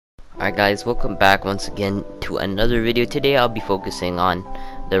Alright guys, welcome back once again to another video. Today I'll be focusing on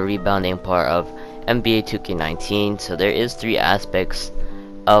the rebounding part of NBA 2K19. So there is 3 aspects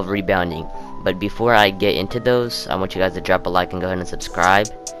of rebounding, but before I get into those, I want you guys to drop a like and go ahead and subscribe.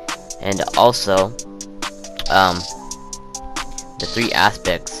 And also the 3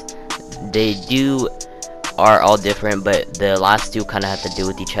 aspects, they are all different, but the last 2 kind of have to do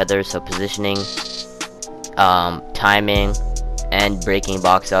with each other. So positioning, timing, and breaking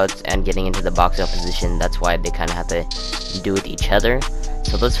box outs and getting into the box out position. That's why they kind of have to do with each other.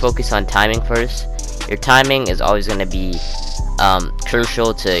 So let's focus on timing first. Your timing is always going to be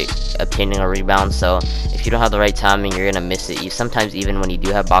crucial to obtaining a rebound. So if you don't have the right timing, you're going to miss it. Sometimes even when you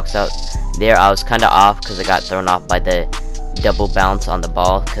do have box out, there I was kind of off because I got thrown off by the double bounce on the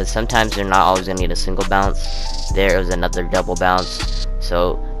ball, because sometimes you're not always going to get a single bounce. There was another double bounce,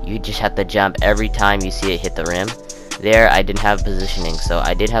 so you just have to jump every time you see it hit the rim. There I didn't have positioning, so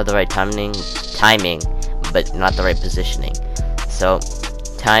I did have the right timing, but not the right positioning. So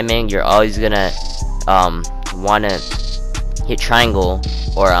timing, you're always gonna want to hit triangle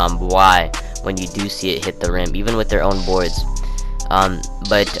or Y when you do see it hit the rim, even with their own boards.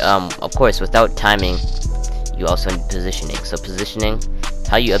 But of course, without timing, you also need positioning. So positioning,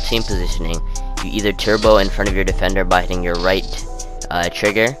 how you obtain positioning, you either turbo in front of your defender by hitting your right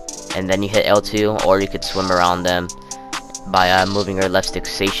trigger, and then you hit L2, or you could swim around them by moving your left stick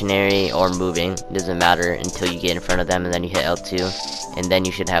stationary or moving, doesn't matter, until you get in front of them, and then you hit L2, and then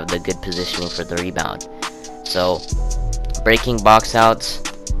you should have the good positioning for the rebound. So breaking box outs,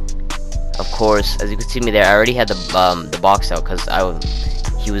 of course, as you can see me there, I already had the box out because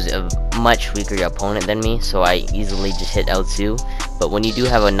he was a much weaker opponent than me, so I easily just hit L2. But when you do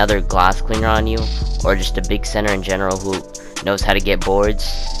have another glass cleaner on you, or just a big center in general who knows how to get boards,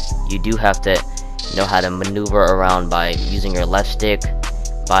 you do have to know how to maneuver around by using your left stick,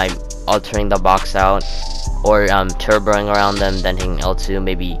 by altering the box out, or turboing around them, then hitting L2,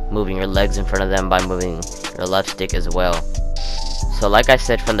 maybe moving your legs in front of them by moving your left stick as well. So like I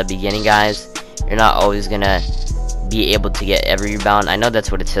said from the beginning, guys, you're not always gonna be able to get every rebound. I know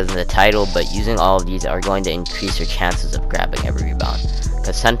that's what it says in the title, but using all of these are going to increase your chances of grabbing every rebound,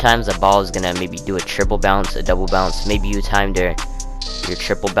 because sometimes the ball is gonna maybe do a triple bounce, a double bounce, maybe you timed your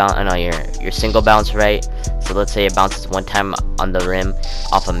triple bounce, no, your single bounce right. So let's say it bounces one time on the rim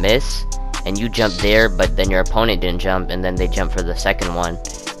off a miss, and you jump there, but then your opponent didn't jump, and then they jump for the second one,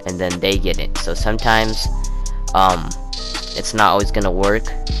 and then they get it. So sometimes it's not always gonna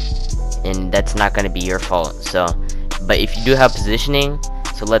work, and that's not gonna be your fault. So but if you do have positioning,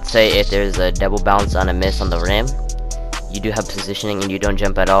 so let's say if there's a double bounce on a miss on the rim, you do have positioning and you don't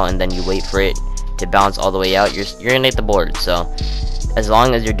jump at all, and then you wait for it to bounce all the way out, you're gonna hit the board. So as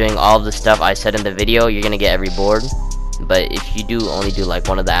long as you're doing all of the stuff I said in the video, you're gonna get every board. But if you do only do like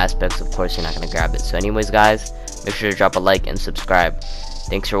one of the aspects, of course you're not gonna grab it. So anyways guys, make sure to drop a like and subscribe.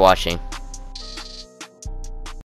 Thanks for watching.